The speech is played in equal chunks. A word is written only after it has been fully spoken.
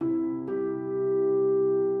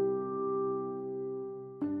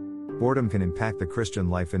boredom can impact the Christian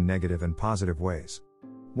life in negative and positive ways.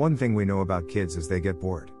 One thing we know about kids is they get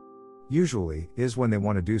bored. Usually, is when they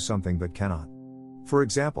want to do something but cannot. For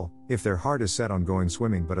example, if their heart is set on going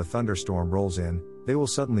swimming but a thunderstorm rolls in, they will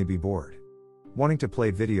suddenly be bored. Wanting to play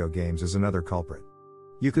video games is another culprit.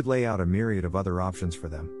 You could lay out a myriad of other options for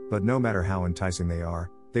them, but no matter how enticing they are,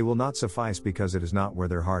 they will not suffice because it is not where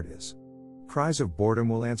their heart is. Cries of boredom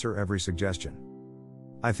will answer every suggestion.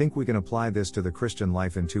 I think we can apply this to the Christian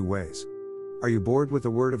life in two ways. Are you bored with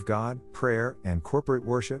the Word of God, prayer, and corporate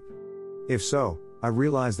worship? If so, I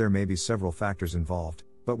realize there may be several factors involved,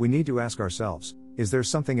 but we need to ask ourselves, is there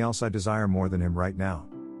something else I desire more than Him right now?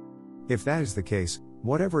 If that is the case,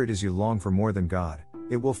 whatever it is you long for more than God,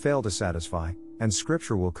 it will fail to satisfy, and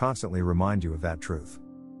Scripture will constantly remind you of that truth.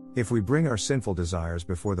 If we bring our sinful desires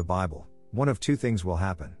before the Bible, one of two things will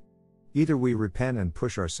happen. Either we repent and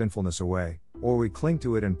push our sinfulness away, or we cling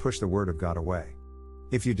to it and push the Word of God away.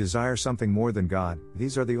 If you desire something more than God,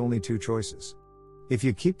 these are the only two choices. If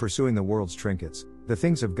you keep pursuing the world's trinkets, the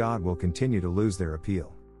things of God will continue to lose their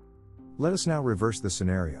appeal. Let us now reverse the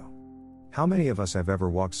scenario. How many of us have ever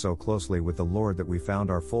walked so closely with the Lord that we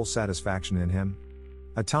found our full satisfaction in Him?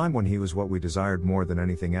 A time when He was what we desired more than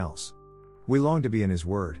anything else. We long to be in His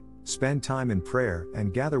Word, spend time in prayer,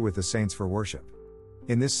 and gather with the saints for worship.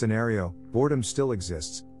 In this scenario, boredom still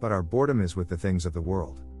exists, but our boredom is with the things of the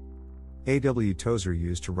world. A.W. Tozer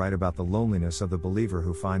used to write about the loneliness of the believer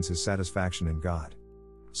who finds his satisfaction in God.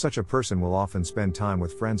 Such a person will often spend time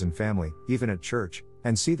with friends and family, even at church,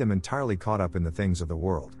 and see them entirely caught up in the things of the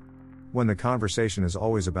world. When the conversation is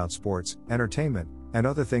always about sports, entertainment, and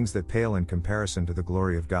other things that pale in comparison to the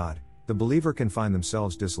glory of God, the believer can find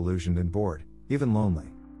themselves disillusioned and bored, even lonely.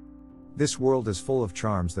 This world is full of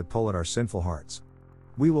charms that pull at our sinful hearts.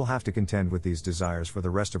 We will have to contend with these desires for the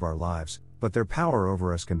rest of our lives, but their power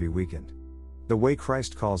over us can be weakened. The way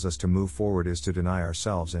Christ calls us to move forward is to deny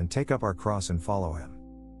ourselves and take up our cross and follow Him.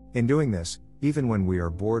 In doing this, even when we are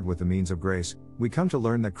bored with the means of grace, we come to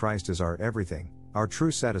learn that Christ is our everything, our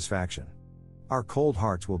true satisfaction. Our cold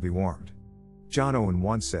hearts will be warmed. John Owen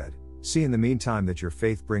once said, "See in the meantime that your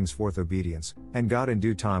faith brings forth obedience, and God in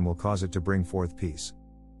due time will cause it to bring forth peace."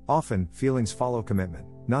 Often, feelings follow commitment,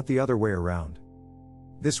 not the other way around.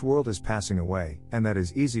 This world is passing away, and that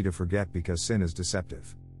is easy to forget because sin is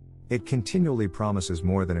deceptive. It continually promises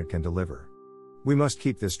more than it can deliver. We must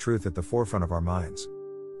keep this truth at the forefront of our minds.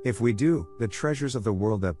 If we do, the treasures of the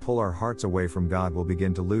world that pull our hearts away from God will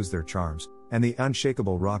begin to lose their charms, and the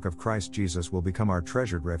unshakable rock of Christ Jesus will become our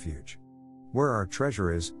treasured refuge. Where our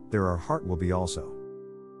treasure is, there our heart will be also.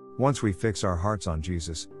 Once we fix our hearts on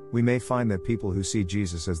Jesus, we may find that people who see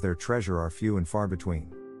Jesus as their treasure are few and far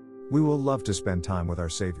between. We will love to spend time with our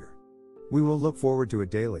Savior. We will look forward to it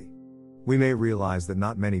daily. We may realize that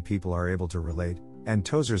not many people are able to relate, and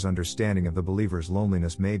Tozer's understanding of the believer's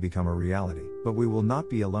loneliness may become a reality, but we will not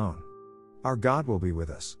be alone. Our God will be with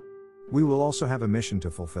us. We will also have a mission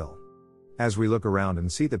to fulfill. As we look around and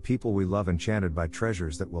see the people we love enchanted by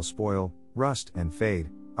treasures that will spoil, rust, and fade,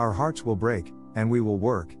 our hearts will break, and we will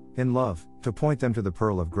work, in love, to point them to the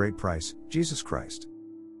pearl of great price, Jesus Christ.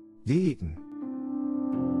 D. Eaton.